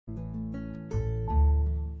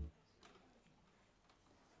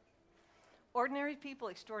Ordinary people,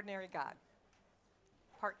 extraordinary God.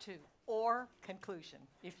 Part 2, or conclusion,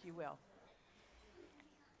 if you will.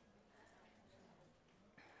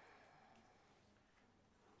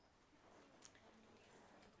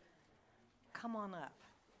 Come on up.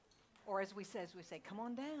 Or as we say, come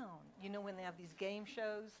on down. You know when they have these game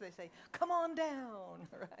shows, they say, come on down,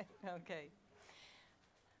 right? Okay.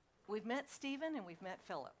 We've met Stephen and we've met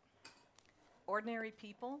Philip. Ordinary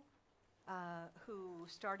people who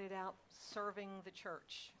started out serving the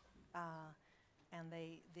church. And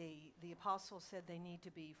the apostles said they need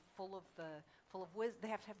to be full of wisdom. They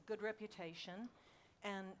have to have good reputation.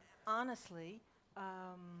 And honestly,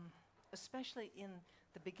 especially in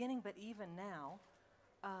the beginning, but even now,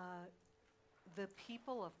 the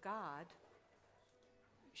people of God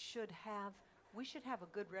we should have a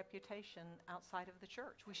good reputation outside of the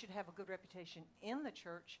church. We should have a good reputation in the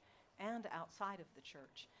church and outside of the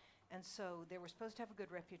church. And so they were supposed to have a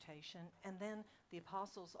good reputation. And then the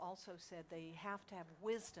apostles also said they have to have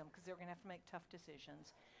wisdom because they're going to have to make tough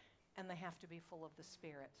decisions. And they have to be full of the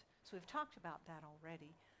Spirit. So we've talked about that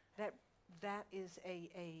already. That is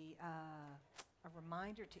a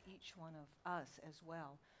reminder to each one of us as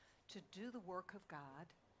well to do the work of God,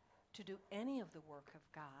 to do any of the work of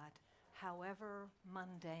God, however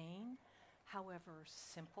mundane, however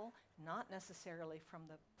simple, not necessarily from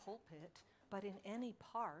the pulpit, but in any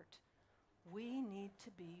part, we need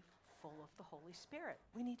to be full of the Holy Spirit.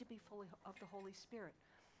 We need to be full of the Holy Spirit.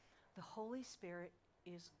 The Holy Spirit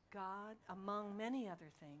is God, among many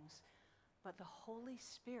other things, but the Holy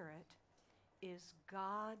Spirit is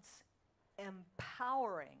God's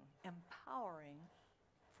empowering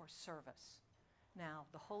for service. Now,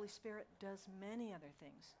 the Holy Spirit does many other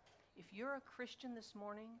things. If you're a Christian this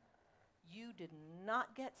morning, you did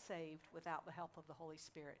not get saved without the help of the Holy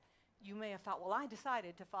Spirit. You may have thought, well, I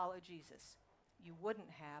decided to follow Jesus. You wouldn't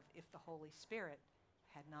have if the Holy Spirit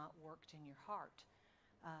had not worked in your heart.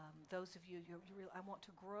 Those of you, I want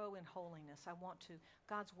to grow in holiness.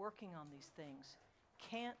 God's working on these things.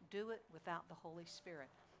 Can't do it without the Holy Spirit.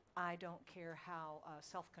 I don't care how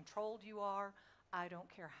self-controlled you are. I don't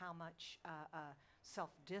care how much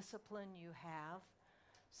self-discipline you have.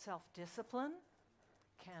 Self-discipline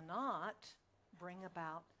cannot bring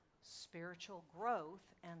about spiritual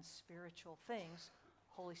growth and spiritual things.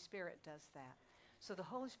 Holy Spirit does that. So the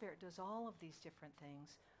Holy Spirit does all of these different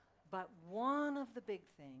things. But one of the big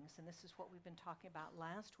things, and this is what we've been talking about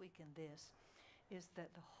last week in this, is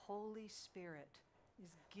that the Holy Spirit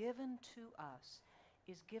is given to us,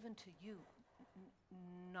 is given to you,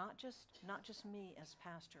 not just me as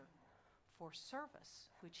pastor, for service,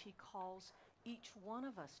 which he calls each one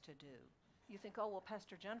of us to do. You think, oh, well,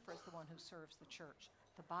 Pastor Jennifer is the one who serves the church.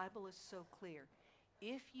 The Bible is so clear.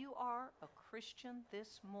 If you are a Christian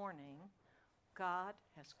this morning, God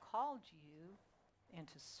has called you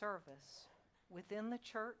into service within the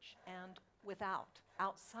church and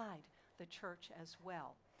outside the church as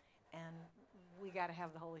well. And we got to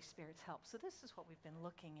have the Holy Spirit's help. So this is what we've been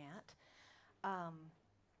looking at.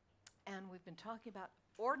 And we've been talking about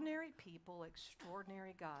ordinary people,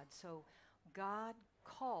 extraordinary God. So God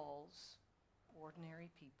calls ordinary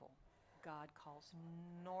people. God calls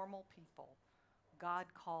normal people.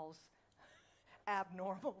 God calls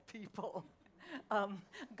abnormal people.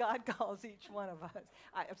 God calls each one of us.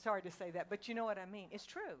 I'm sorry to say that, but you know what I mean. It's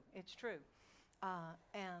true. It's true.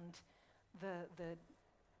 And the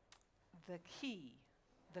key,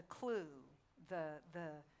 the clue, the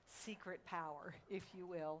secret power, if you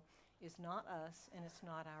will, is not us and it's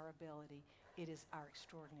not our ability. It is our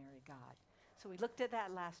extraordinary God. So we looked at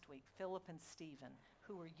that last week, Philip and Stephen,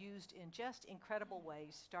 who were used in just incredible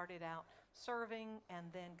ways, started out serving,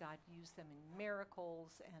 and then God used them in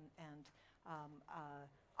miracles and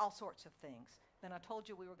all sorts of things. Then I told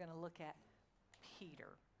you we were going to look at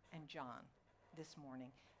Peter and John this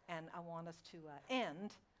morning. And I want us to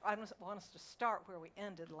I want us to start where we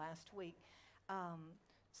ended last week.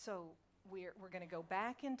 So we're going to go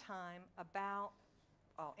back in time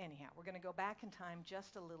we're going to go back in time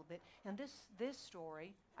just a little bit. And this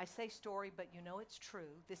story, I say story, but you know it's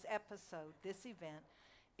true. This episode, this event,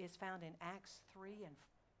 is found in Acts 3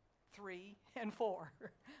 and 4.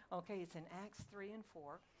 Okay, it's in Acts 3 and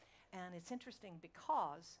 4. And it's interesting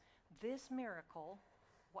because this miracle,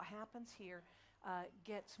 what happens here,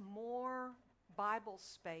 gets more Bible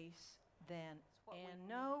space than and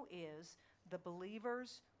know is the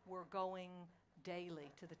believers were going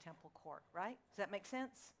daily to the temple court, right? Does that make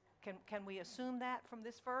sense? Can we assume that from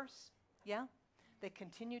this verse? Yeah? They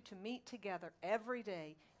continued to meet together every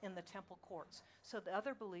day in the temple courts. So the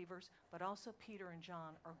other believers, but also Peter and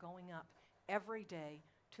John, are going up every day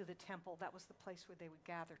to the temple. That was the place where they would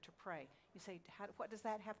gather to pray. You say, what does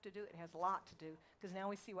that have to do? It has a lot to do, because now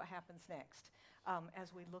we see what happens next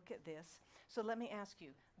as we look at this. So let me ask you,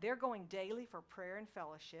 they're going daily for prayer and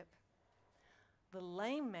fellowship. The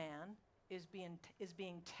lame man is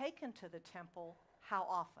being taken to the temple how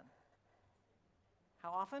often?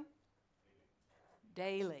 How often?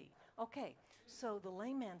 Daily. Okay, so the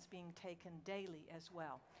lame man's being taken daily as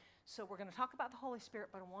well. So we're going to talk about the Holy Spirit,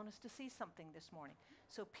 but I want us to see something this morning.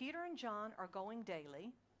 So Peter and John are going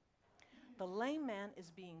daily. The lame man is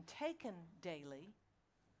being taken daily.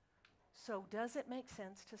 So does it make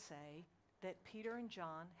sense to say that Peter and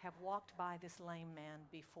John have walked by this lame man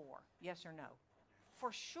before? Yes or no?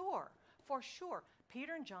 For sure. For sure.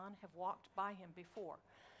 Peter and John have walked by him before.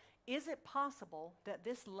 Is it possible that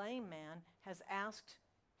this lame man has asked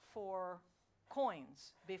for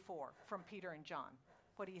coins before from Peter and John?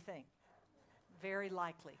 What do you think? Very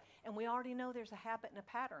likely. And we already know there's a habit and a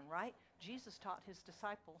pattern, right? Jesus taught his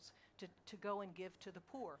disciples to go and give to the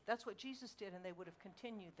poor. That's what Jesus did, and they would have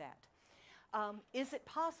continued that. Is it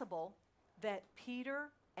possible that Peter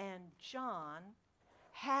and John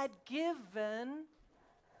had given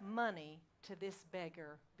money to this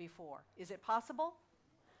beggar before? Is it possible?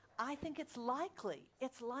 I think it's likely.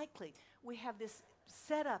 It's likely. We have this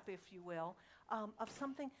setup, if you will, of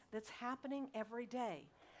something that's happening every day.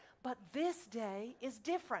 But this day is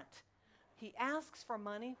different. He asks for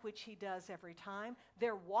money, which he does every time.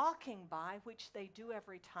 They're walking by, which they do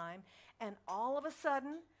every time. And all of a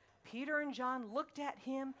sudden, Peter and John looked at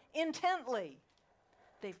him intently.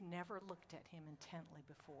 They've never looked at him intently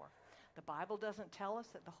before. The Bible doesn't tell us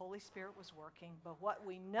that the Holy Spirit was working, but what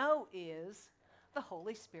we know is the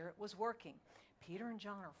Holy Spirit was working. Peter and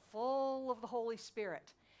John are full of the Holy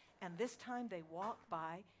Spirit. And this time they walk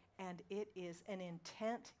by, and it is an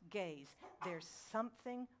intent gaze. There's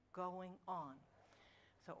something going on.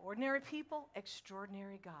 So ordinary people,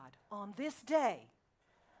 extraordinary God. On this day,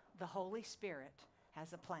 the Holy Spirit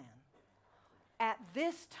has a plan. At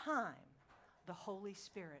this time, the Holy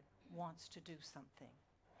Spirit wants to do something.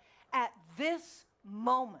 At this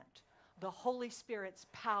moment, the Holy Spirit's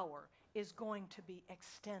power is going to be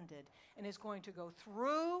extended and is going to go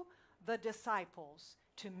through the disciples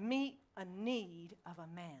to meet a need of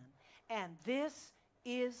a man. And this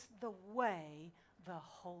is the way the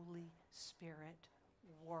Holy Spirit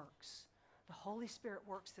works. The Holy Spirit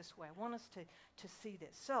works this way. I want us to see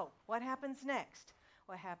this. So, what happens next?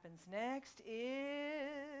 What happens next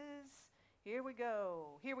is, here we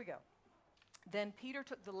go. Then Peter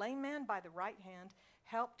took the lame man by the right hand,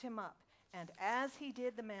 helped him up. And as he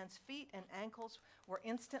did, the man's feet and ankles were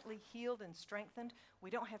instantly healed and strengthened. We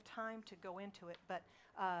don't have time to go into it, but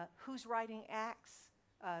who's writing Acts?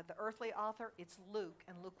 The earthly author, it's Luke,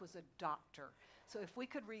 and Luke was a doctor. So if we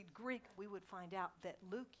could read Greek, we would find out that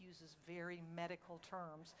Luke uses very medical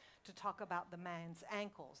terms to talk about the man's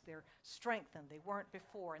ankles. They're strengthened. They weren't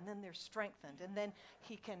before, and then they're strengthened. And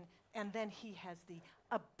then he has the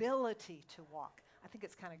ability to walk. I think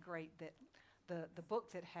it's kind of great that the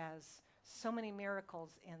book that has so many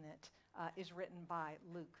miracles in it is written by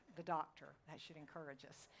Luke, the doctor. That should encourage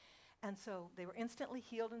us. And so they were instantly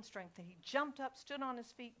healed and strengthened. He jumped up, stood on his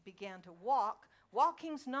feet, began to walk.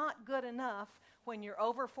 Walking's not good enough when you're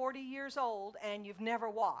over 40 years old and you've never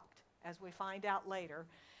walked, as we find out later.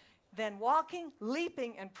 Then walking,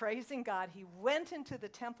 leaping, and praising God, he went into the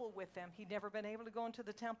temple with them. He'd never been able to go into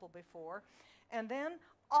the temple before. And then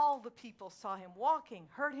all the people saw him walking,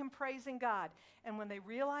 heard him praising God. And when they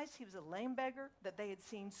realized he was a lame beggar that they had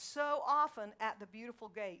seen so often at the beautiful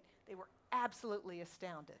gate, they were absolutely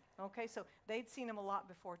astounded. Okay, so they'd seen him a lot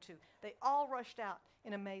before too. They all rushed out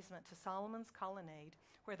in amazement to Solomon's colonnade,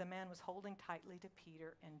 where the man was holding tightly to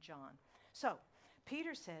Peter and John. So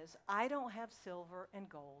Peter says, I don't have silver and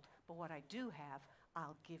gold, but what I do have,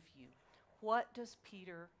 I'll give you. What does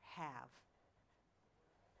Peter have?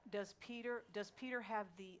 Does Peter have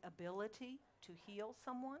the ability to heal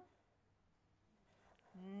someone?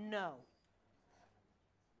 No.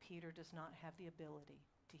 Peter does not have the ability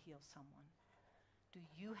to heal someone. Do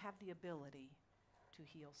you have the ability to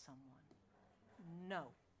heal someone? No.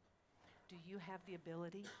 Do you have the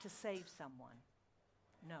ability to save someone?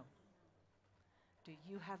 No. Do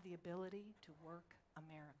you have the ability to work a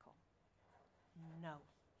miracle? No.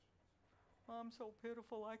 I'm so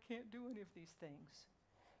pitiful, I can't do any of these things.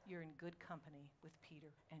 You're in good company with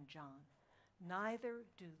Peter and John. Neither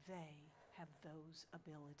do they have those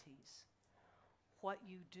abilities. What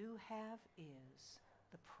you do have is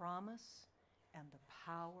the promise and the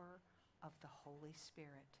power of the Holy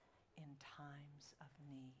Spirit in times of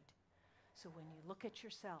need. So when you look at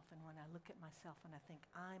yourself, and when I look at myself and I think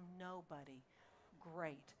I'm nobody,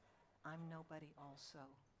 Great. I'm nobody also.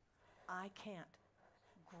 I can't.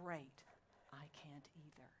 Great. I can't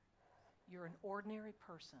either. You're an ordinary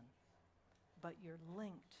person, but you're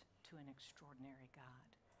linked to an extraordinary God.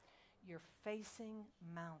 You're facing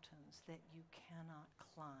mountains that you cannot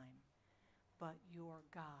climb, but your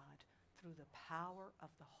God, through the power of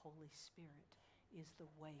the Holy Spirit, is the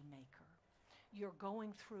way maker. You're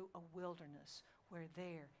going through a wilderness where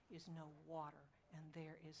there is no water and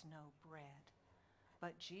there is no bread.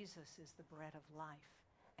 But Jesus is the bread of life,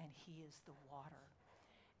 and he is the water.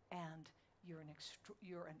 And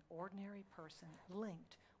you're an ordinary person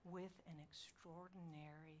linked with an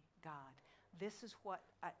extraordinary God. This is what,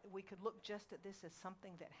 we could look just at this as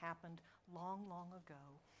something that happened long, long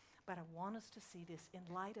ago, but I want us to see this in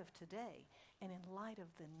light of today and in light of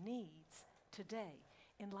the needs today,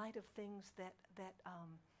 in light of things that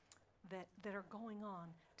are going on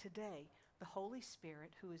today. The Holy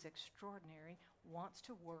Spirit, who is extraordinary, wants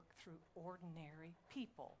to work through ordinary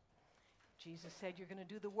people. Jesus said, you're going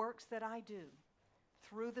to do the works that I do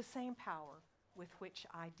through the same power with which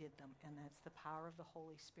I did them, and that's the power of the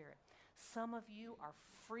Holy Spirit. Some of you are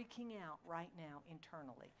freaking out right now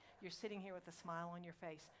internally. You're sitting here with a smile on your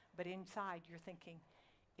face, but inside you're thinking,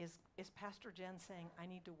 is Pastor Jen saying I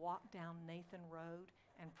need to walk down Nathan Road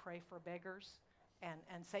and pray for beggars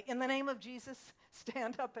and say, in the name of Jesus,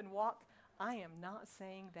 stand up and walk? I am not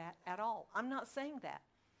saying that at all. I'm not saying that.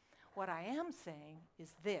 What I am saying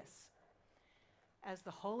is this. As the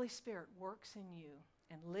Holy Spirit works in you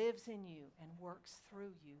and lives in you and works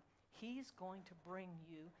through you, he's going to bring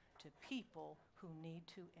you to people who need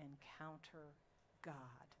to encounter God.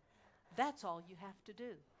 That's all you have to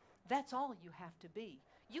do. That's all you have to be.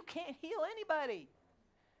 You can't heal anybody.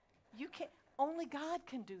 You can't. Only God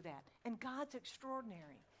can do that, and God's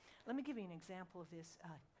extraordinary. Let me give you an example of this.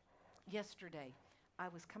 Yesterday, I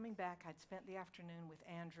was coming back. I'd spent the afternoon with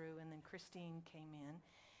Andrew, and then Christine came in.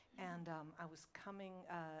 And I was coming,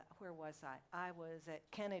 where was I? I was at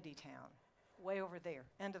Kennedy Town, way over there,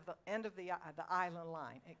 end of the island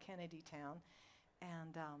line at Kennedy Town.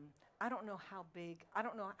 And I don't know how big, I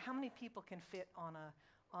don't know how many people can fit on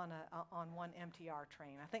one MTR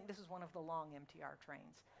train. I think this is one of the long MTR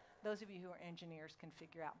trains. Those of you who are engineers can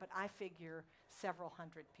figure out, but I figure several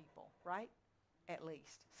hundred people, right? At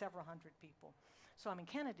least several hundred people. So I'm in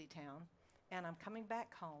Kennedy Town, and I'm coming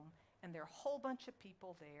back home, and there are a whole bunch of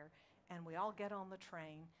people there, and we all get on the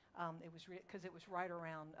train. It was because it was right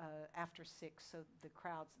around after 6, so the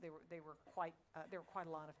crowds there were quite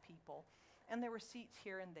a lot of people, and there were seats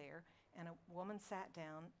here and there. And a woman sat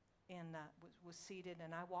down and was seated,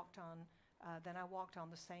 and I walked on. Then I walked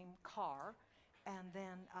on the same car, and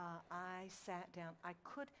then I sat down.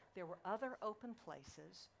 There were other open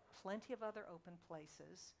places, plenty of other open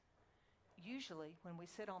places. Usually, when we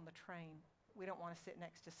sit on the train, we don't want to sit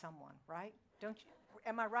next to someone, right? Don't you?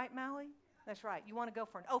 Am I right, Maui? That's right. You want to go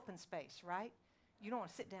for an open space, right? You don't want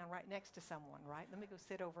to sit down right next to someone, right? Let me go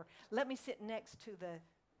sit over. Let me sit next to the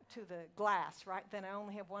glass, right? Then I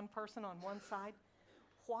only have one person on one side.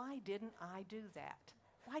 Why didn't I do that?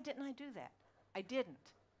 Why didn't I do that? I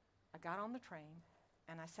didn't. I got on the train,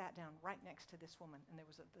 and I sat down right next to this woman, and there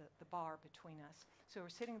was the bar between us. So we're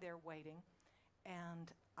sitting there waiting,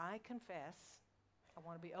 and I confess, I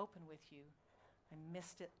want to be open with you, I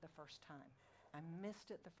missed it the first time. I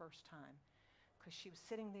missed it the first time because she was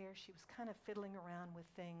sitting there, she was kind of fiddling around with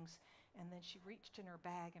things, and then she reached in her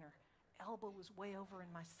bag, and her elbow was way over in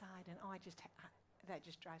my side, and that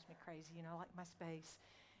just drives me crazy, you know, like my space.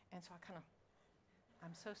 And so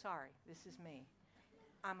I'm so sorry, this is me.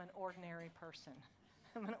 I'm an ordinary person.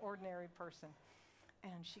 I'm an ordinary person.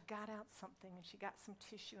 And she got out something, and she got some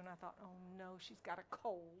tissue, and I thought, oh no, she's got a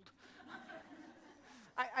cold.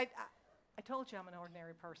 I told you I'm an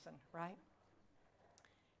ordinary person, right?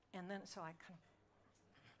 And then, so I kind of,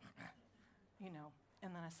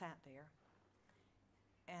 and then I sat there.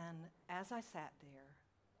 And as I sat there,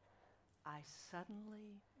 I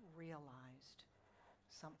suddenly realized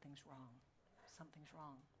something's wrong. Something's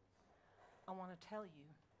wrong. I want to tell you,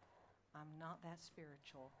 I'm not that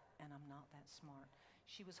spiritual, and I'm not that smart.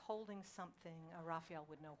 She was holding something, Raphael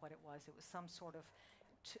would know what it was. It was some sort of,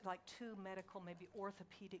 like two medical, maybe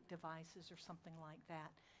orthopedic devices or something like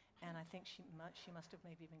that. And I think she must have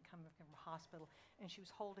maybe been coming from a hospital. And she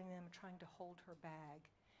was holding them, trying to hold her bag.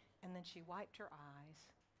 And then she wiped her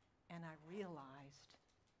eyes, and I realized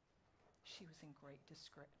she was in great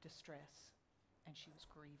distress, and she was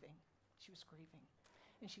grieving. She was grieving.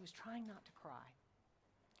 And she was trying not to cry.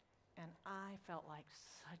 And I felt like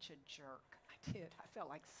such a jerk. I did. I felt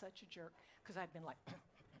like such a jerk because I'd been like,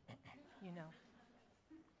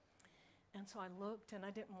 And so I looked, and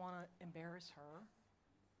I didn't want to embarrass her.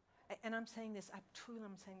 And I'm saying this,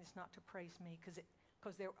 I'm saying this not to praise me, because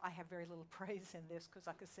I have very little praise in this, because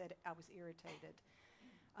like I said, I was irritated.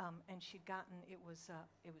 And she'd gotten, it was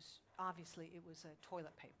obviously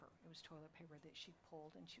toilet paper. It was toilet paper that she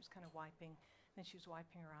pulled, and she was kind of wiping. Then she was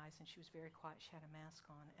wiping her eyes, and she was very quiet. She had a mask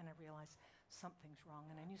on, and I realized something's wrong.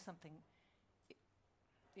 And I knew something,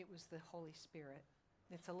 it was the Holy Spirit.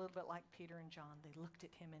 It's a little bit like Peter and John. They looked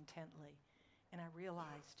at him intently, and I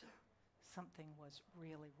realized something was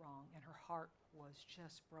really wrong, and her heart was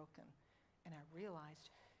just broken. And I realized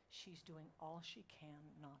she's doing all she can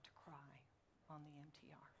not to cry on the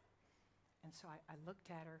MTR. And so I looked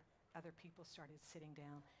at her. Other people started sitting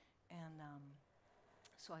down, and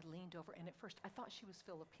so I leaned over, and at first I thought she was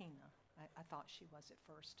Filipina. I thought she was at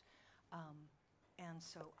first. And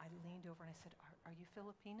so I leaned over and I said, are you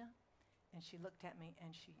Filipina? And she looked at me,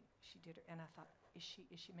 and she did her, and I thought,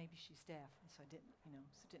 maybe she's deaf. And so I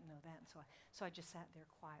didn't know that. And so I just sat there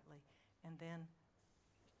quietly. And then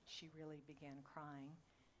she really began crying.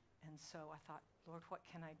 And so I thought, Lord, what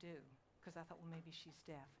can I do? Because I thought, well, maybe she's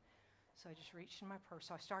deaf. So I just reached in my purse.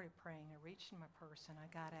 So I started praying. I reached in my purse, and I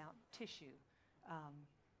got out tissue. And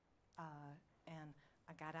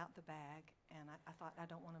I got out the bag, and I thought, I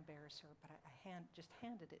don't want to embarrass her, but I just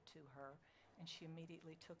handed it to her, and she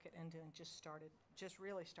immediately took it and then just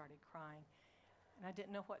really started crying. And I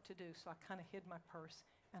didn't know what to do, so I kind of hid my purse,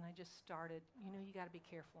 and I just started, you got to be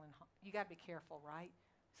careful, you got to be careful, right?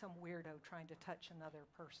 Some weirdo trying to touch another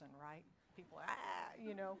person, right? People,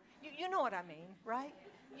 you know what I mean, right?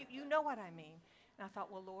 You know what I mean. And I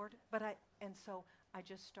thought, well, Lord, so I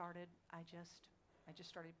just started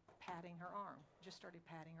patting her arm,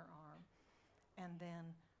 And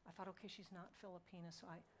then I thought, okay, she's not Filipina, so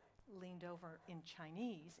I leaned over in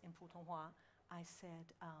Chinese, in Putonghua. I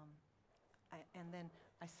said, and then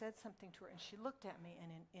I said something to her, and she looked at me,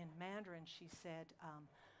 and in Mandarin she said,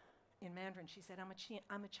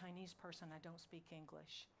 I'm a Chinese person, I don't speak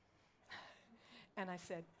English. And I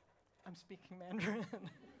said, I'm speaking Mandarin.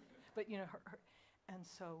 But and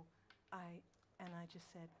so I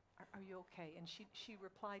just said, are you okay? And she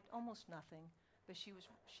replied almost nothing, but she was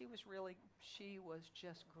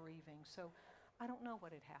just grieving. So I don't know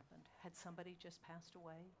what had happened. Had somebody just passed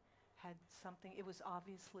away? It was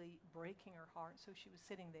obviously breaking her heart, so she was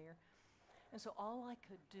sitting there. And so all I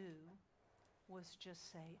could do was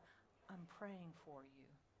just say, I'm praying for you.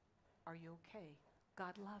 Are you okay?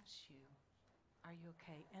 God loves you. Are you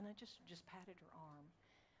okay? And I just patted her arm.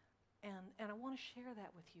 And I want to share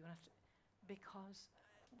that with you, because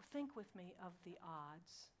think with me of the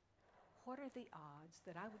odds. What are the odds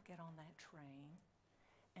that I would get on that train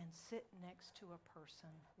and sit next to a person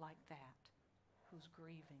like that who's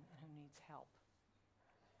grieving and who needs help?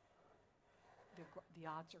 The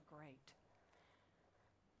odds are great.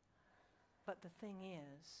 But the thing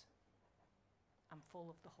is, I'm full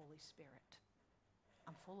of the Holy Spirit.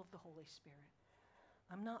 I'm full of the Holy Spirit.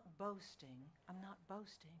 I'm not boasting,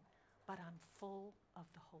 but I'm full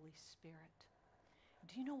of the Holy Spirit.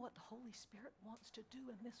 Do you know what the Holy Spirit wants to do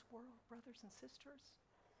in this world, brothers and sisters?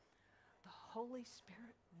 The Holy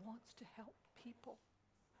Spirit wants to help people.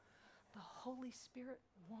 The Holy Spirit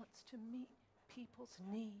wants to meet people's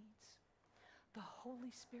needs. The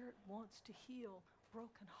Holy Spirit wants to heal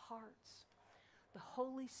broken hearts. The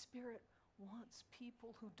Holy Spirit wants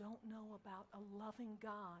people who don't know about a loving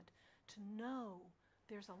God to know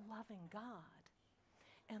there's a loving God.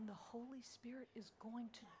 And the Holy Spirit is going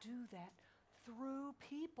to do that through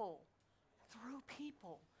people.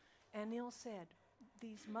 And Neil said,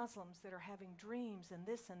 these Muslims that are having dreams and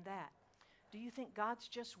this and that, do you think God's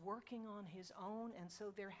just working on his own and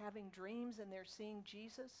so they're having dreams and they're seeing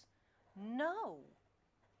Jesus? No.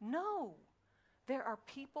 There are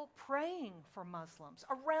people praying for Muslims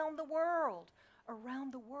around the world. And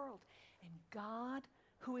God,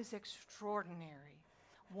 who is extraordinary,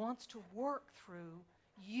 wants to work through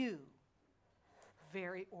you,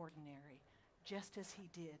 very ordinary, just as he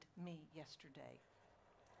did me yesterday.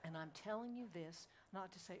 And I'm telling you this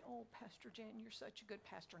not to say, oh, Pastor Jan, you're such a good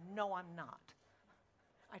pastor. No, I'm not.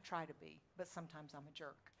 I try to be, but sometimes I'm a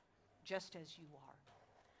jerk, just as you are.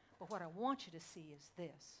 But what I want you to see is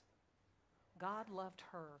this. God loved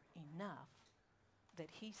her enough that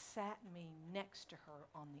he sat me next to her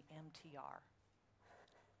on the MTR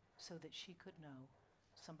so that she could know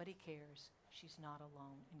somebody cares, she's not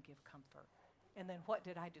alone, and give comfort. And then what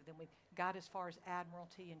did I do? Then we got as far as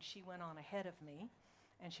Admiralty, and she went on ahead of me,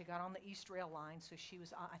 and she got on the East Rail line, so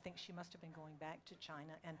I think she must have been going back to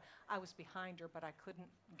China, and I was behind her, but I couldn't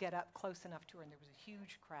get up close enough to her, and there was a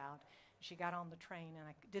huge crowd. She got on the train, and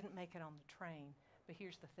I didn't make it on the train, but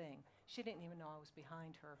here's the thing. She didn't even know I was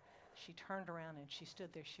behind her. She turned around and she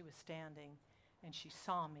stood there. She was standing and she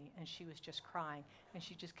saw me and she was just crying. And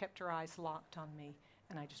she just kept her eyes locked on me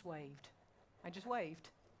and I just waved. I just waved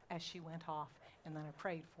as she went off, and then I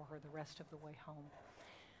prayed for her the rest of the way home.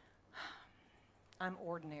 I'm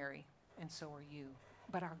ordinary, and so are you,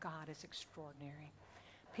 but our God is extraordinary.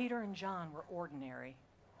 Peter and John were ordinary,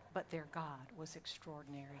 but their God was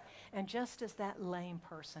extraordinary. And just as that lame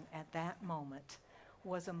person at that moment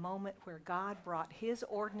was a moment where God brought his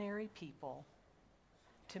ordinary people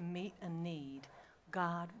to meet a need,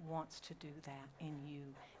 God wants to do that in you.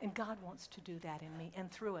 And God wants to do that in me and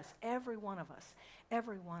through us, every one of us,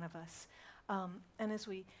 every one of us. And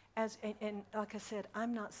like I said,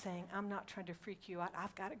 I'm not trying to freak you out.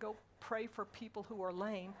 I've got to go pray for people who are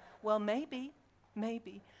lame. Well, maybe,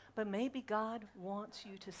 but maybe God wants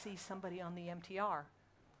you to see somebody on the MTR.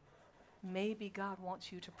 Maybe God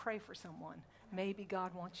wants you to pray for someone. Maybe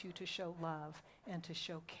God wants you to show love and to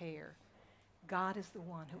show care. God is the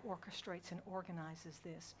one who orchestrates and organizes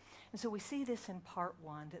this. And so we see this in part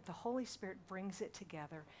one, that the Holy Spirit brings it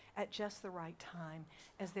together at just the right time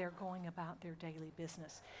as they're going about their daily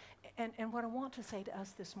business. And what I want to say to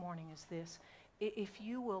us this morning is this: if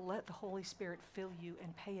you will let the Holy Spirit fill you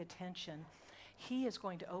and pay attention, he is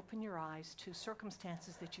going to open your eyes to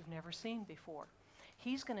circumstances that you've never seen before.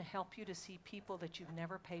 He's going to help you to see people that you've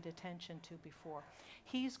never paid attention to before.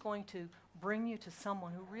 He's going to bring you to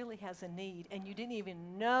someone who really has a need, and you didn't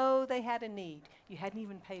even know they had a need. You hadn't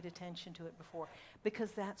even paid attention to it before,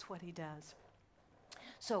 because that's what he does.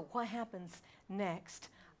 So what happens next?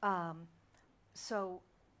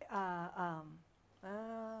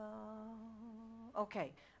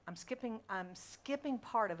 Okay, I'm skipping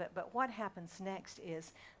part of it, but what happens next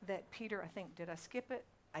is that Peter, I think, did I skip it?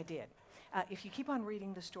 I did. If you keep on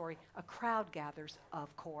reading the story, a crowd gathers,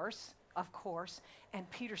 of course, and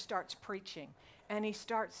Peter starts preaching. And he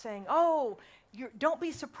starts saying, don't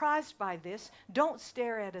be surprised by this. Don't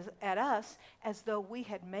stare at us as though we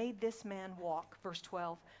had made this man walk, verse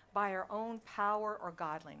 12, by our own power or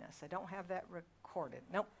godliness. I don't have that recorded.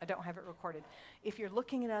 Nope, I don't have it recorded. If you're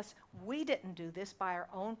looking at us, we didn't do this by our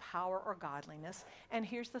own power or godliness. And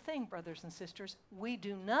here's the thing, brothers and sisters, we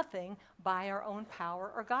do nothing by our own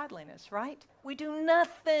power or godliness, right? We do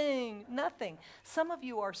nothing. Some of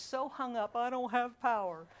you are so hung up, I don't have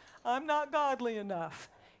power. I'm not godly enough.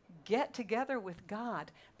 Get together with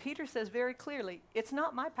God. Peter says very clearly, it's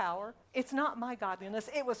not my power, it's not my godliness.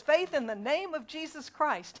 It was faith in the name of Jesus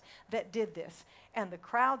Christ that did this. And the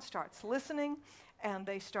crowd starts listening, and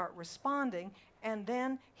they start responding, and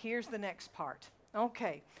then here's the next part.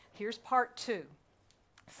 Okay, here's part 2.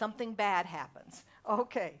 Something bad happens.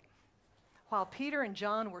 Okay, while Peter and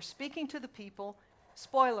John were speaking to the people,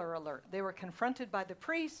 spoiler alert, they were confronted by the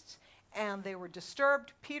priests, and they were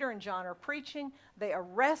disturbed. Peter and John are preaching. They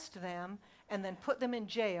arrest them and then put them in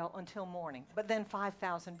jail until morning. But then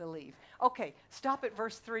 5,000 believe. Okay, stop at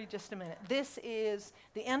verse 3 just a minute. This is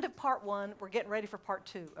the end of part 1. We're getting ready for part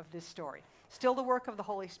 2 of this story. Still the work of the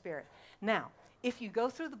Holy Spirit. Now, if you go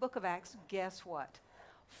through the book of Acts, guess what?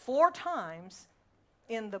 4 times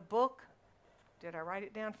in the book, did I write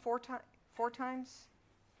it down? 4 times?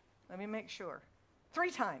 Let me make sure.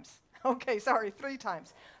 3 times. Okay, sorry, 3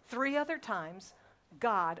 times. 3 other times,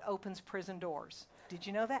 God opens prison doors. Did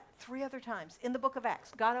you know that? 3 other times in the book of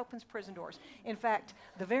Acts, God opens prison doors. In fact,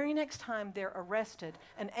 the very next time they're arrested,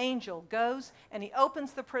 an angel goes and he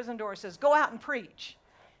opens the prison door and says, go out and preach.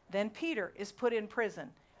 Then Peter is put in prison.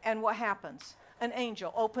 And what happens? An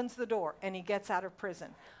angel opens the door and he gets out of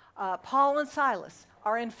prison. Paul and Silas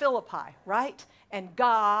are in Philippi, right? And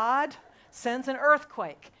God sends an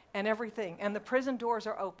earthquake and everything, and the prison doors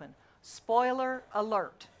are open. Spoiler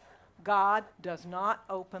alert, God does not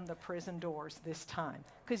open the prison doors this time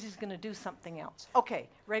because he's going to do something else. Okay,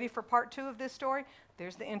 ready for part 2 of this story?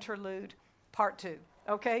 There's the interlude, part 2.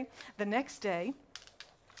 Okay, the next day,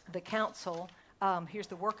 the council, here's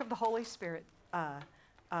the work of the Holy Spirit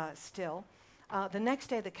still. The next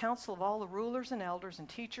day, the council of all the rulers and elders and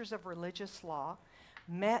teachers of religious law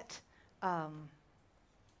met, hang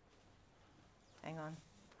on,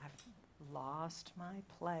 I've lost my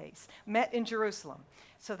place, met in Jerusalem.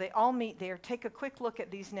 So they all meet there. Take a quick look at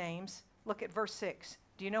these names. Look at verse 6.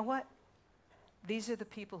 Do you know what? These are the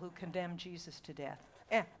people who condemned Jesus to death.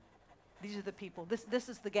 These are the people. This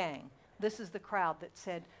is the gang. This is the crowd that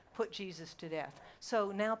said, put Jesus to death.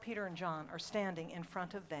 So now Peter and John are standing in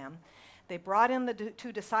front of them. They brought in the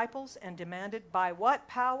 2 disciples and demanded, by what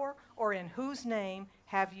power or in whose name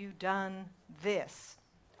have you done this?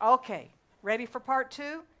 Okay, ready for part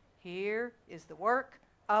 2? Here is the work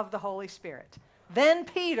of the Holy Spirit. Then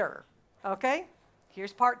Peter, okay,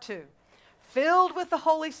 here's part 2. filled with the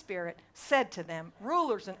Holy Spirit, said to them,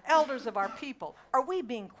 rulers and elders of our people, are we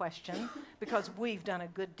being questioned because we've done a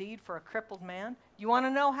good deed for a crippled man? You want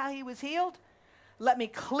to know how he was healed? Let me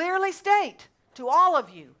clearly state to all of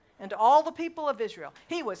you and to all the people of Israel,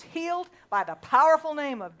 he was healed by the powerful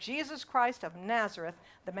name of Jesus Christ of Nazareth,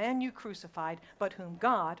 the man you crucified, but whom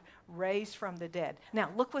God raised from the dead. Now,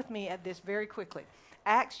 look with me at this very quickly.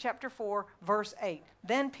 Acts chapter 4, verse 8.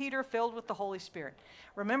 Then Peter filled with the Holy Spirit.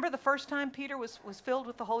 Remember the first time Peter was filled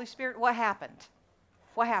with the Holy Spirit? What happened?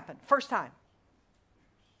 What happened? First time.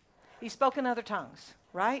 He spoke in other tongues,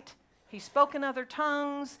 right? He spoke in other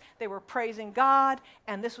tongues. They were praising God.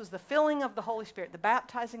 And this was the filling of the Holy Spirit, the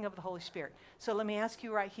baptizing of the Holy Spirit. So let me ask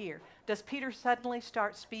you right here. Does Peter suddenly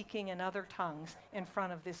start speaking in other tongues in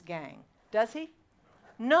front of this gang? Does he?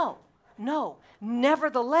 No. No.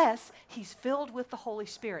 Nevertheless, he's filled with the Holy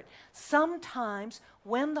Spirit. Sometimes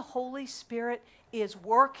when the Holy Spirit is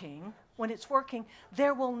working, when it's working,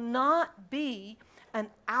 there will not be an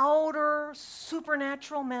outer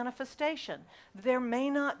supernatural manifestation. There may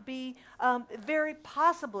not be, very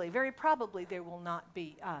probably there will not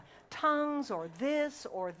be tongues or this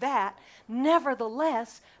or that.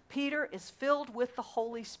 Nevertheless, Peter is filled with the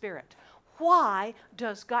Holy Spirit. Why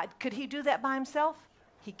does God, could he do that by himself?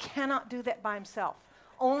 He cannot do that by himself.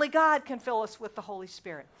 Only God can fill us with the Holy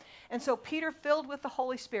Spirit. And so Peter, filled with the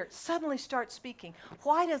Holy Spirit, suddenly starts speaking.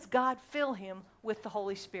 Why does God fill him with the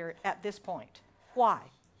Holy Spirit at this point? Why?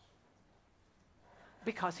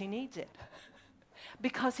 Because he needs it.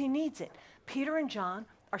 Because he needs it. Peter and John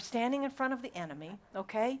are standing in front of the enemy,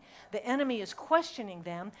 okay? The enemy is questioning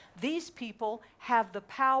them. These people have the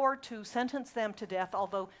power to sentence them to death,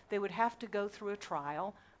 although they would have to go through a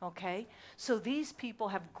trial. Okay? So these people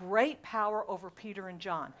have great power over Peter and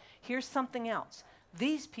John. Here's something else.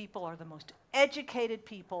 These people are the most educated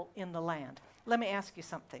people in the land. Let me ask you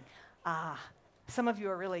something. Some of you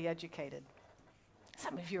are really educated.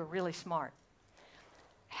 Some of you are really smart.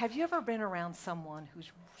 Have you ever been around someone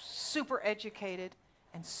who's super educated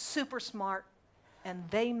and super smart, and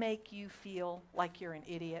they make you feel like you're an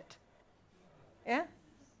idiot? Yeah?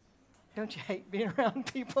 Don't you hate being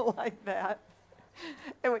around people like that?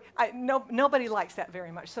 Anyway, nobody likes that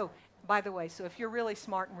very much. So, by the way, so if you're really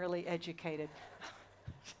smart and really educated,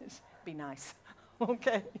 just be nice,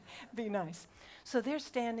 okay? Be nice. So they're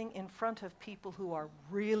standing in front of people who are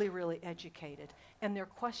really, really educated, and they're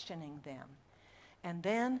questioning them. And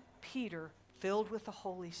then Peter, filled with the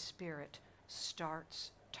Holy Spirit,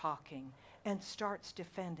 starts talking and starts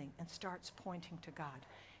defending and starts pointing to God.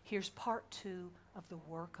 Here's part 2 of the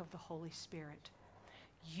work of the Holy Spirit.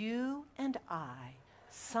 You and I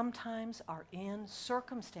sometimes are in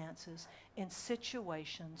circumstances, in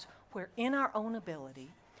situations where in our own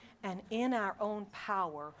ability and in our own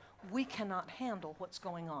power, we cannot handle what's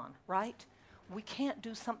going on, right? We can't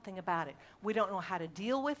do something about it. We don't know how to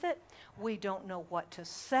deal with it. We don't know what to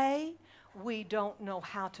say. We don't know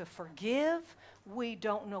how to forgive. We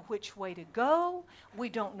don't know which way to go. We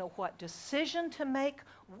don't know what decision to make.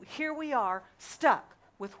 Here we are, stuck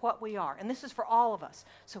with what we are. And this is for all of us.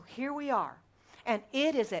 So here we are. And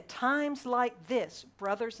it is at times like this,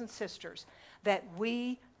 brothers and sisters, that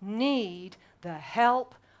we need the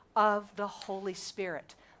help of the Holy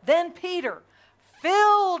Spirit. Then Peter,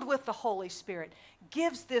 filled with the Holy Spirit,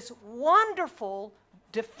 gives this wonderful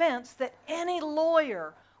defense that any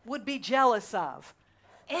lawyer would be jealous of.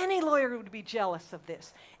 Any lawyer would be jealous of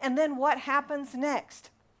this. And then what happens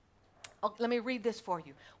next? Oh, let me read this for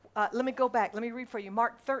you. Let me go back. Let me read for you.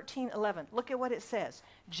 Mark 13:11. Look at what it says.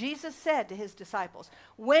 Jesus said to his disciples,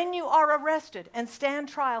 when you are arrested and stand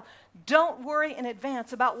trial, don't worry in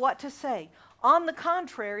advance about what to say. On the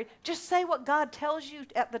contrary, just say what God tells you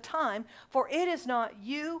at the time, for it is not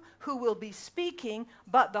you who will be speaking,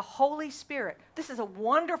 but the Holy Spirit. This is a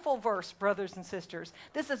wonderful verse, brothers and sisters.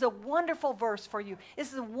 This is a wonderful verse for you.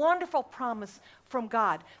 This is a wonderful promise from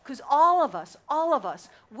God. Because all of us,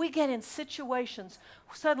 we get in situations,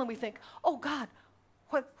 suddenly we think, oh God,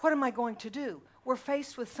 what am I going to do? We're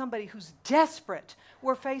faced with somebody who's desperate.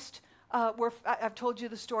 We're faced I've told you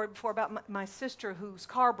the story before about my sister whose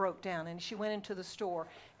car broke down, and she went into the store,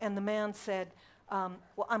 and the man said,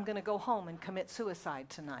 well, I'm going to go home and commit suicide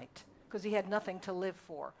tonight, because he had nothing to live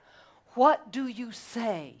for. What do you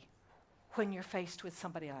say when you're faced with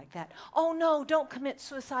somebody like that? Oh, no, don't commit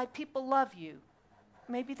suicide. People love you.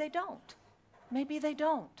 Maybe they don't. Maybe they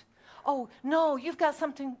don't. Oh, no, you've got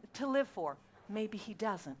something to live for. Maybe he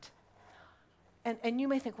doesn't. And you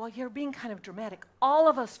may think, well, you're being kind of dramatic. All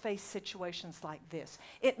of us face situations like this.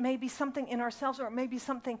 It may be something in ourselves, or it may be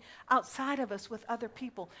something outside of us with other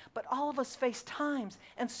people. But all of us face times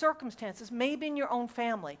and circumstances, maybe in your own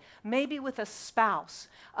family, maybe with a spouse,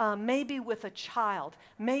 maybe with a child,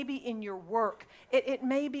 maybe in your work. It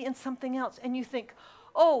may be in something else. And you think,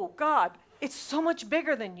 oh, God, it's so much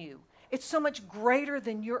bigger than you. It's so much greater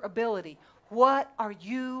than your ability. What are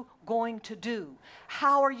you going to do?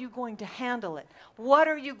 How are you going to handle it? What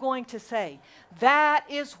are you going to say? That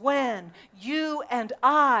is when you and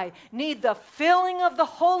I need the filling of the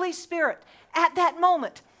Holy Spirit at that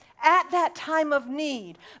moment, at that time of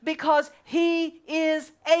need, because He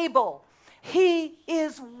is able. He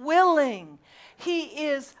is willing. He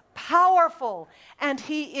is powerful, and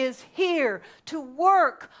He is here to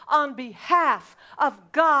work on behalf of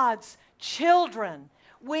God's children.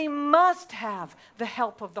 We must have the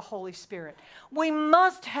help of the Holy Spirit. We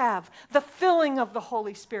must have the filling of the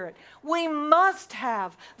Holy Spirit. We must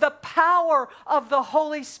have the power of the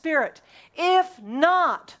Holy Spirit. If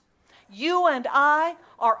not, you and I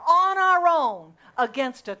are on our own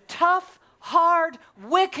against a tough, hard,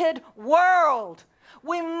 wicked world.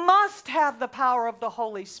 We must have the power of the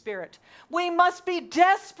Holy Spirit. We must be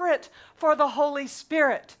desperate for the Holy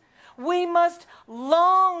Spirit. We must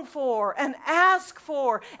long for and ask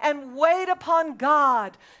for and wait upon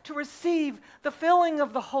God to receive the filling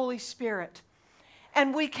of the Holy Spirit.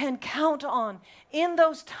 And we can count on in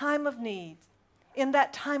those time of need, in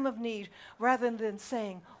that time of need, rather than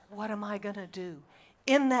saying, what am I going to do?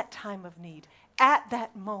 In that time of need, at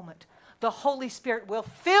that moment, the Holy Spirit will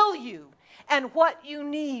fill you and what you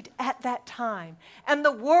need at that time, and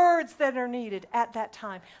the words that are needed at that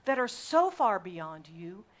time that are so far beyond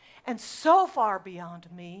you and so far beyond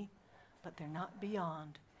me, but they're not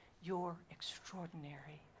beyond your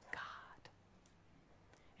extraordinary God.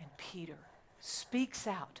 And Peter speaks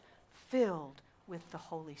out, filled with the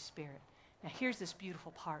Holy Spirit. Now here's this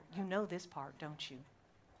beautiful part. You know this part, don't you?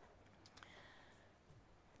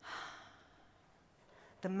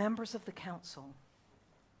 The members of the council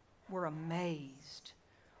were amazed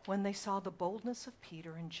when they saw the boldness of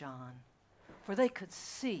Peter and John, for they could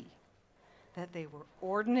see that they were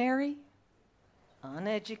ordinary,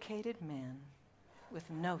 uneducated men with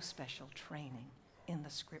no special training in the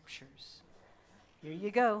Scriptures. Here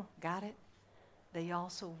you go, got it? They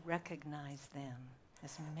also recognized them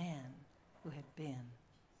as men who had been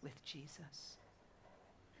with Jesus.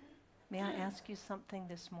 May I ask you something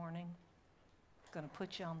this morning? I'm going to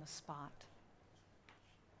put you on the spot.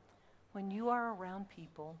 When you are around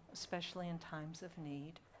people, especially in times of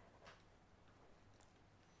need,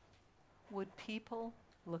 would people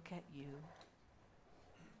look at you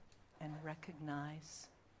and recognize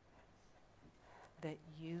that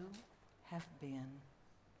you have been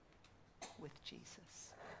with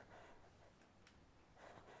Jesus?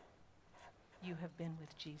 You have been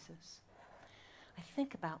with Jesus. I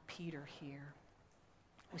think about Peter here.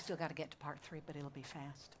 We still got to get to part 3, but it'll be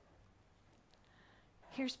fast.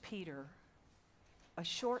 Here's Peter a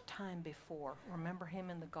short time before. Remember him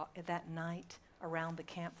in that night around the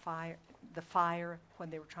campfire, the fire, when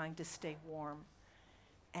they were trying to stay warm.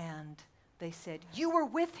 And they said, you were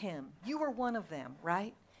with him. You were one of them,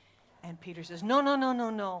 right? And Peter says, no,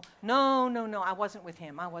 I wasn't with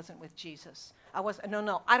him. I wasn't with Jesus.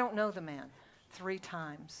 No, I don't know the man. 3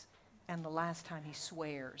 times. And the last time he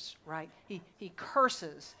swears, right? He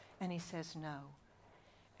curses and he says no.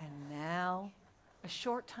 And now, a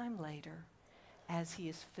short time later, as he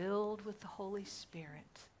is filled with the Holy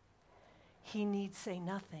Spirit, he need say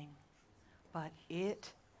nothing, but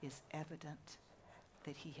it is evident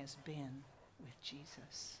that he has been with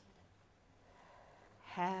Jesus.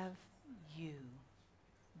 Have you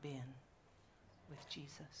been with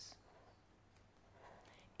Jesus?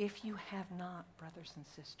 If you have not, brothers and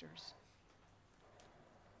sisters,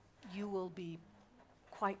 you will be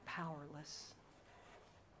quite powerless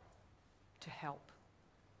to help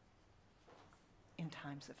in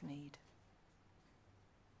times of need.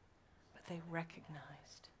 But they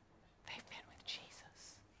recognized they've been with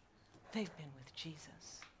Jesus. They've been with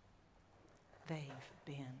Jesus. They've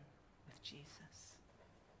been with Jesus.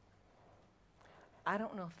 I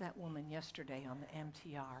don't know if that woman yesterday on the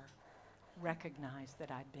MTR recognized that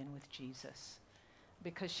I'd been with Jesus,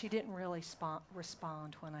 because she didn't really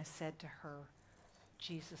respond when I said to her,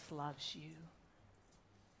 Jesus loves you.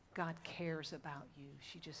 God cares about you.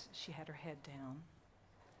 She had her head down.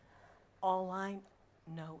 All I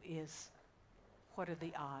know is, what are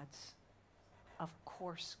the odds? Of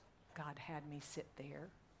course God had me sit there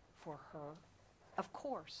for her. Of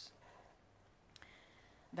course.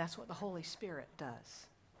 That's what the Holy Spirit does.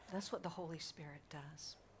 That's what the Holy Spirit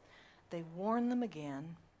does. They warn them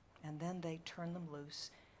again, and then they turn them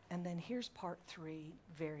loose. And then here's part 3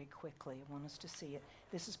 very quickly. I want us to see it.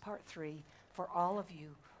 This is part 3 for all of you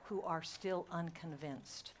who are still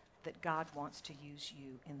unconvinced that God wants to use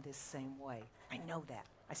you in this same way. I know that.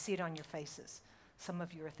 I see it on your faces. Some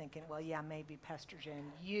of you are thinking, well, yeah, maybe Pastor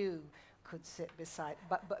Jen, you could sit beside.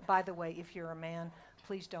 But by the way, if you're a man,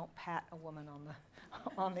 please don't pat a woman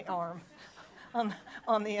on the arm,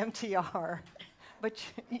 on the MTR. But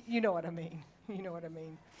you know what I mean. You know what I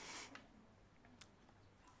mean.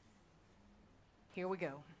 Here we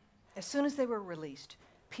go. As soon as they were released,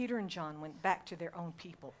 Peter and John went back to their own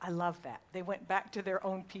people. I love that. They went back to their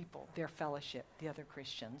own people, their fellowship, the other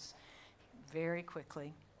Christians, very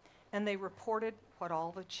quickly. And they reported what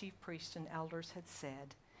all the chief priests and elders had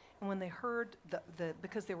said. And when they heard,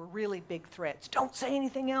 because there were really big threats, don't say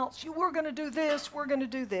anything else. We're going to do this. We're going to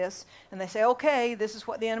do this. And they say, okay, this is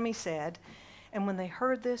what the enemy said. And when they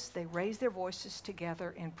heard this, they raised their voices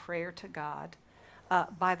together in prayer to God.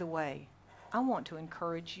 By the way, I want to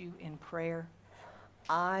encourage you in prayer.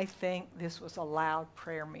 I think this was a loud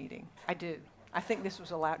prayer meeting. I do. I think this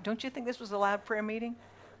was a loud. Don't you think this was a loud prayer meeting?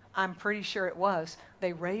 I'm pretty sure it was.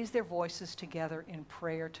 They raised their voices together in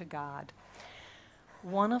prayer to God.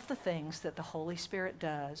 One of the things that the Holy Spirit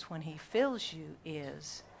does when He fills you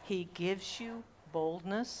is He gives you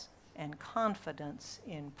boldness and confidence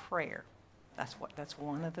in prayer. That's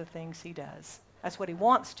one of the things He does. That's what He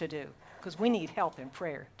wants to do, because we need help in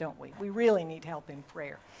prayer, don't we? We really need help in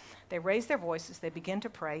prayer. They raised their voices. They began to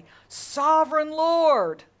pray. Sovereign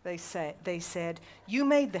Lord, they said, you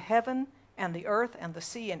made the heaven and the earth and the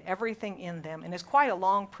sea and everything in them. And it's quite a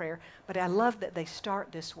long prayer, but I love that they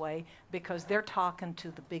start this way because they're talking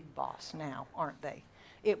to the big boss now, aren't they?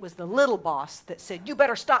 It was the little boss that said, you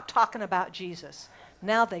better stop talking about Jesus.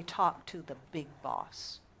 Now they talk to the big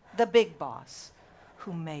boss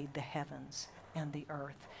who made the heavens and the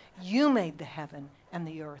earth. You made the heaven and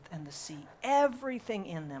the earth and the sea, everything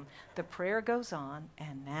in them. The prayer goes on,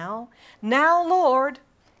 and now, Lord,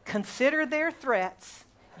 consider their threats.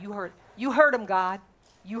 You heard them, God.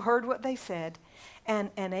 You heard what they said, and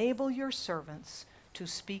enable your servants to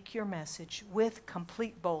speak your message with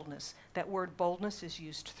complete boldness. That word boldness is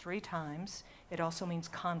used 3 times. It also means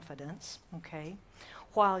confidence, okay?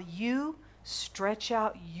 While you stretch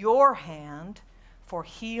out your hand for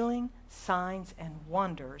healing, signs, and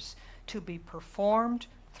wonders to be performed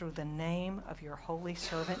through the name of your holy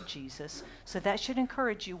servant Jesus. So that should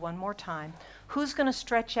encourage you one more time. Who's going to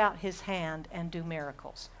stretch out his hand and do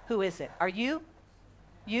miracles? Who is it? Are you?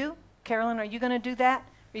 You? Carolyn, are you going to do that?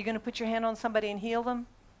 Are you going to put your hand on somebody and heal them?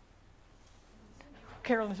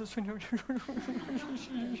 Carolyn says,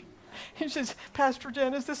 he says, Pastor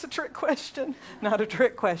Jen, is this a trick question? Not a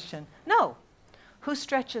trick question. No. Who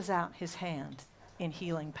stretches out his hand in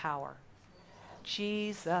healing power?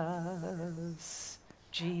 Jesus.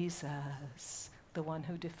 Jesus, the one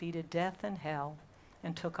who defeated death and hell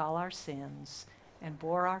and took all our sins and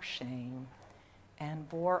bore our shame and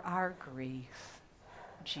bore our grief.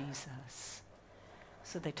 Jesus.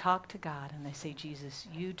 So they talk to God and they say, Jesus,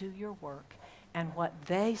 you do your work. And what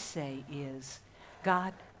they say is,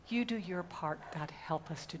 God, you do your part. God,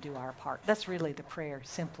 help us to do our part. That's really the prayer,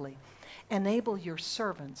 simply. Enable your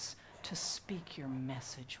servants to speak your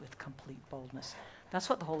message with complete boldness. That's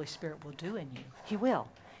what the Holy Spirit will do in you. He will.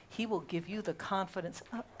 He will give you the confidence.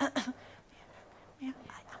 I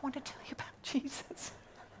want to tell you about Jesus.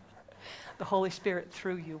 The Holy Spirit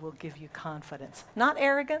through you will give you confidence. Not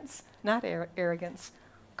arrogance, arrogance,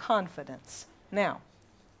 confidence. Now,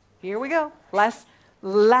 here we go. Last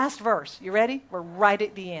verse. You ready? We're right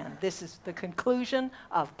at the end. This is the conclusion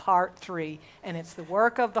of part 3, and it's the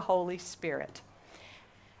work of the Holy Spirit.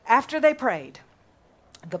 After they prayed,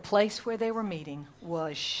 the place where they were meeting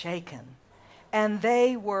was shaken. And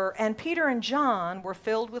Peter and John were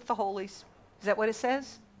filled with the Holy Spirit. Is that what it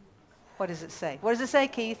says? What does it say? What does it say,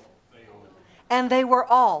 Keith? And they were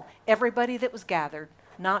all, everybody that was gathered,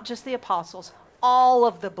 not just the apostles, all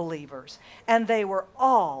of the believers. And they were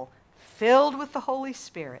all filled with the Holy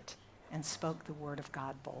Spirit and spoke the word of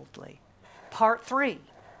God boldly. Part 3,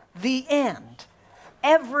 the end.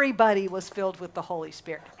 Everybody was filled with the Holy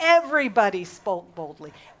Spirit. Everybody spoke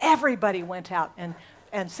boldly. Everybody went out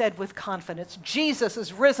and said with confidence, Jesus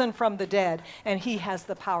is risen from the dead, and he has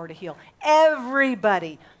the power to heal.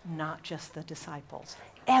 Everybody, not just the disciples.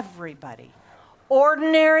 Everybody.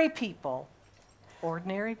 Ordinary people,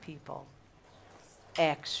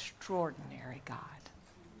 extraordinary God.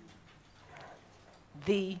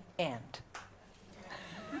 The end.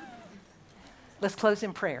 Let's close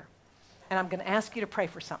in prayer. And I'm going to ask you to pray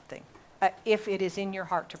for something. if it is in your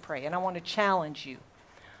heart to pray. And I want to challenge you.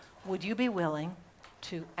 Would you be willing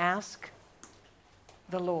to ask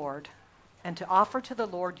the Lord and to offer to the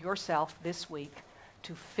Lord yourself this week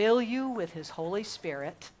to fill you with His Holy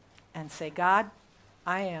Spirit and say, God,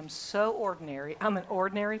 I am so ordinary. I'm an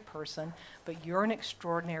ordinary person, but you're an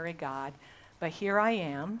extraordinary God. But here I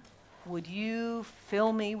am. Would you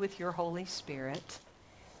fill me with your Holy Spirit?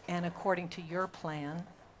 And according to your plan,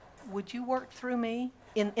 would you work through me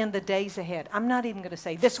in the days ahead? I'm not even going to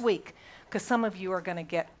say this week, because some of you are going to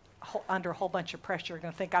get under a whole bunch of pressure. You're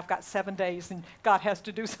going to think, I've got 7 days and God has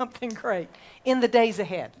to do something great. In the days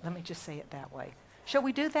ahead. Let me just say it that way. Shall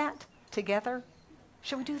we do that together?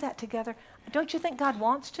 Shall we do that together? Don't you think God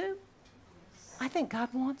wants to? I think God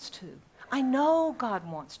wants to. I know God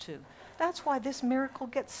wants to. That's why this miracle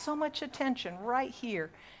gets so much attention right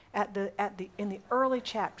here in the early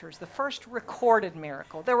chapters, the first recorded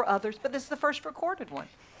miracle. There were others, but this is the first recorded one.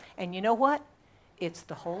 And you know what? It's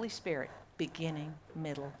the Holy Spirit, beginning,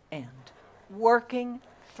 middle, end, working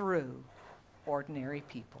through ordinary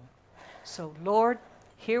people. So, Lord,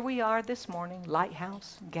 here we are this morning,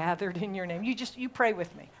 Lighthouse, gathered in your name. You pray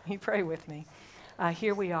with me. You pray with me.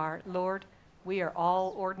 Here we are, Lord. We are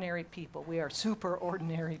all ordinary people. We are super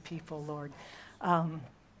ordinary people, Lord.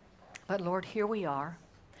 But, Lord, here we are.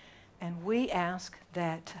 And we ask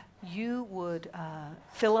that you would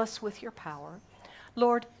fill us with your power.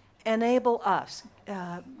 Lord, enable us.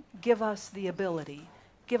 Give us the ability.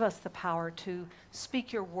 Give us the power to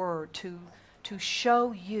speak your word, to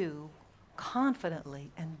show you confidently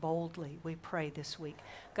and boldly, we pray this week.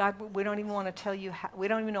 God, we don't even want to tell you, we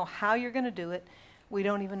don't even know how you're going to do it. We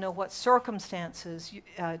don't even know what circumstances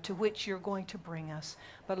to which you're going to bring us.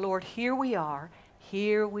 But Lord, here we are,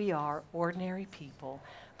 ordinary people.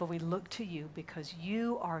 But we look to you because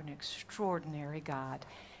you are an extraordinary God.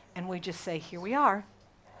 And we just say, here we are.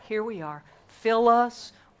 Fill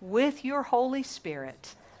us with your Holy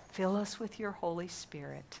Spirit. Fill us with your Holy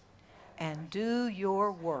Spirit. And do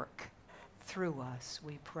your work through us,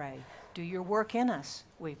 we pray. Do your work in us,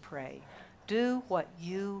 we pray. Do what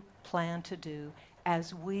you plan to do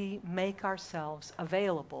as we make ourselves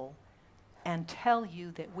available and tell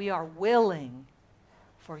you that we are willing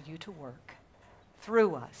for you to work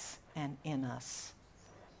through us and in us.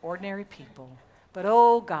 Ordinary people. But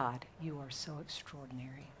oh God, you are so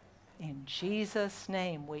extraordinary. In Jesus'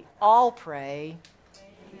 name we all pray.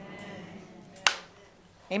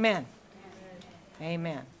 Amen. Amen.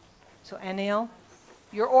 Amen. So Anil,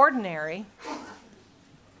 you're ordinary,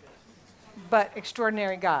 but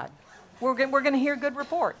extraordinary God. We're going to hear good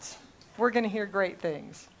reports. We're going to hear great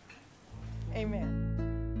things. Amen.